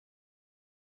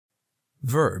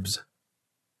Verbs.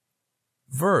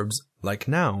 Verbs, like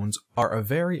nouns, are a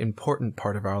very important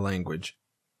part of our language.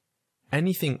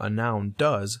 Anything a noun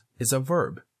does is a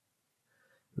verb.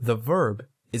 The verb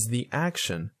is the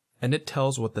action, and it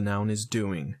tells what the noun is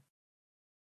doing.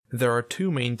 There are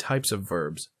two main types of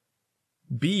verbs: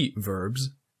 be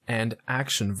verbs and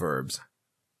action verbs.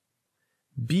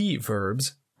 Be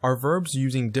verbs are verbs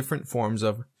using different forms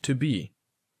of to be.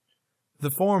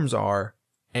 The forms are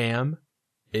am,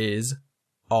 is,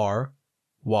 are,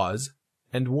 was,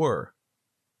 and were.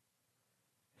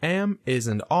 Am, is,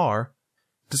 and are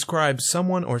describe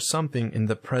someone or something in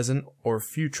the present or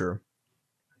future.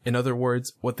 In other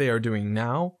words, what they are doing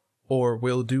now or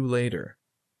will do later.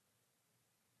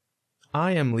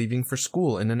 I am leaving for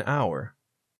school in an hour.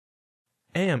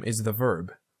 Am is the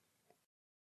verb.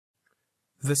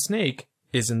 The snake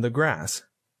is in the grass.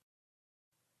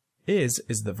 Is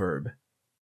the verb.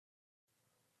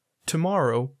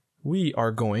 Tomorrow, we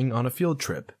are going on a field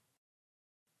trip.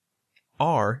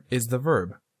 Are is the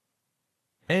verb.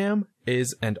 Am,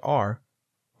 is, and are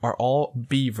all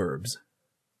be verbs.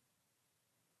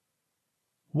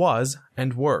 Was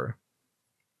and were.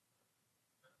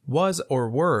 Was or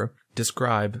were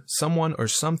describe someone or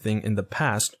something in the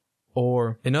past,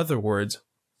 or, in other words,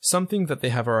 something that they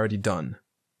have already done.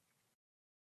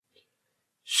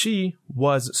 She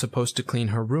was supposed to clean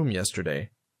her room yesterday.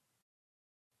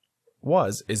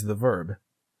 Was is the verb.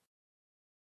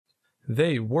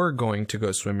 They were going to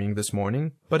go swimming this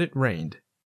morning, but it rained.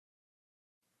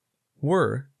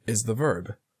 Were is the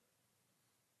verb.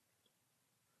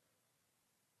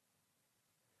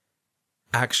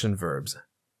 Action verbs.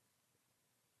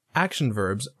 Action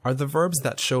verbs are the verbs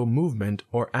that show movement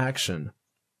or action.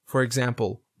 For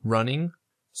example, running,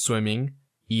 swimming,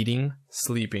 eating,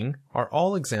 sleeping are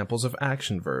all examples of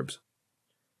action verbs.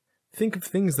 Think of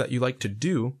things that you like to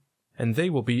do, and they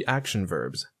will be action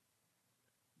verbs.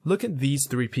 Look at these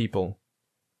three people.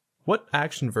 What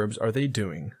action verbs are they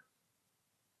doing?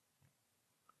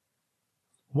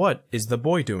 What is the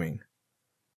boy doing?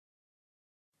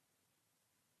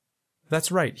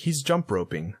 That's right, he's jump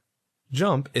roping.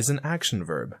 Jump is an action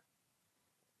verb.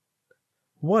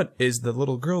 What is the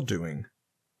little girl doing?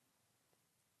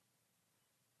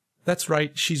 That's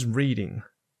right, she's reading.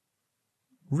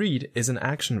 Read is an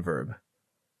action verb.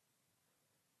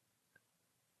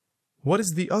 What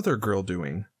is the other girl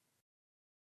doing?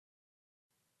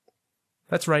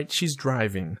 That's right, she's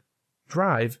driving.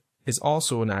 Drive is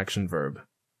also an action verb.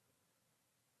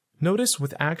 Notice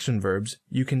with action verbs,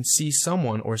 you can see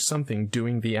someone or something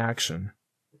doing the action.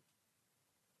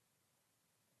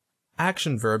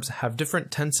 Action verbs have different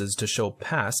tenses to show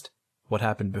past, what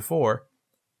happened before,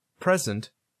 present,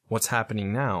 what's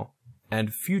happening now,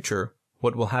 and future,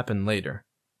 what will happen later.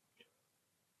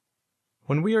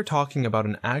 When we are talking about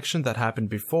an action that happened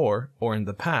before or in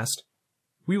the past,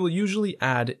 we will usually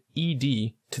add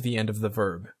ed to the end of the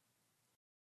verb.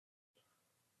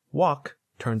 Walk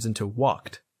turns into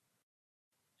walked.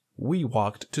 We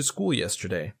walked to school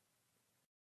yesterday.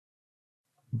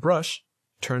 Brush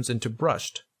turns into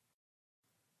brushed.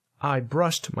 I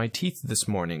brushed my teeth this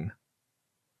morning.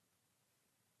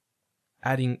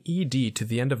 Adding ed to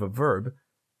the end of a verb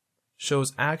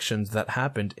shows actions that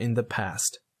happened in the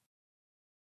past.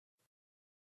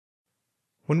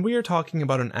 When we are talking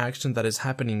about an action that is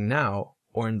happening now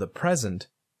or in the present,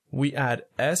 we add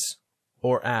s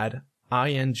or add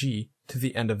ing to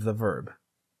the end of the verb.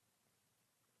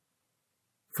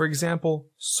 For example,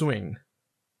 swing.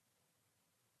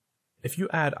 If you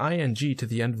add ing to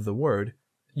the end of the word,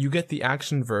 you get the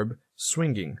action verb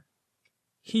swinging.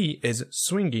 He is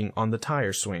swinging on the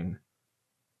tire swing.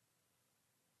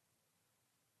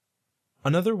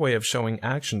 Another way of showing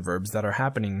action verbs that are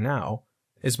happening now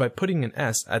is by putting an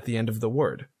s at the end of the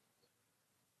word.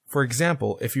 For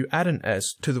example, if you add an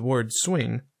s to the word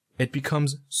swing, it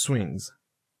becomes swings.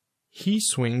 He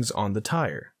swings on the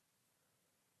tire.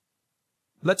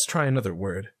 Let's try another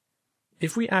word.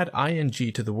 If we add ing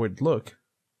to the word look,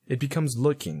 it becomes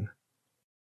looking.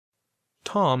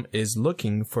 Tom is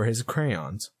looking for his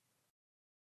crayons.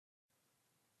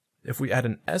 If we add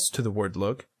an s to the word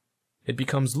look, it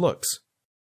becomes looks.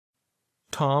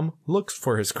 Tom looks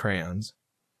for his crayons.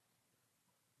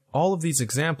 All of these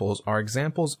examples are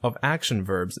examples of action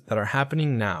verbs that are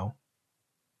happening now.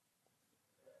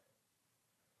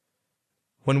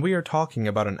 When we are talking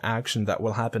about an action that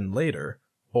will happen later,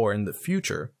 or in the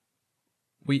future,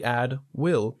 we add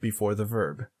will before the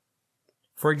verb.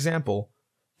 For example,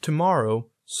 tomorrow,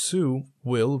 Sue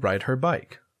will ride her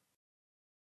bike.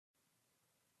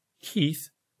 Keith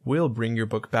will bring your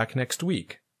book back next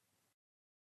week.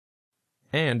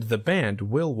 and the band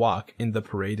will walk in the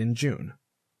parade in June.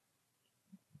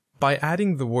 By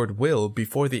adding the word will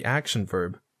before the action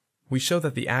verb, we show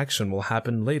that the action will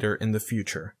happen later in the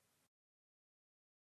future.